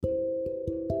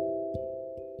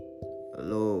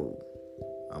Hello,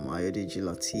 I'm Ayodeji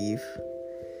Lateef.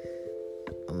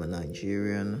 I'm a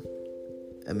Nigerian,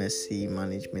 MSc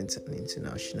Management and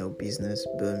International Business,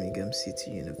 Birmingham City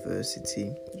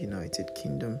University, United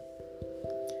Kingdom.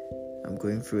 I'm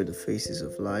going through the phases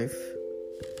of life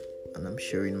and I'm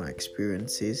sharing my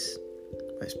experiences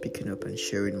by speaking up and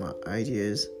sharing my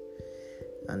ideas.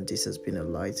 And this has been a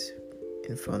light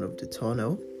in front of the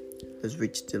tunnel. Let's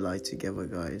reach the light together,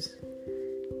 guys.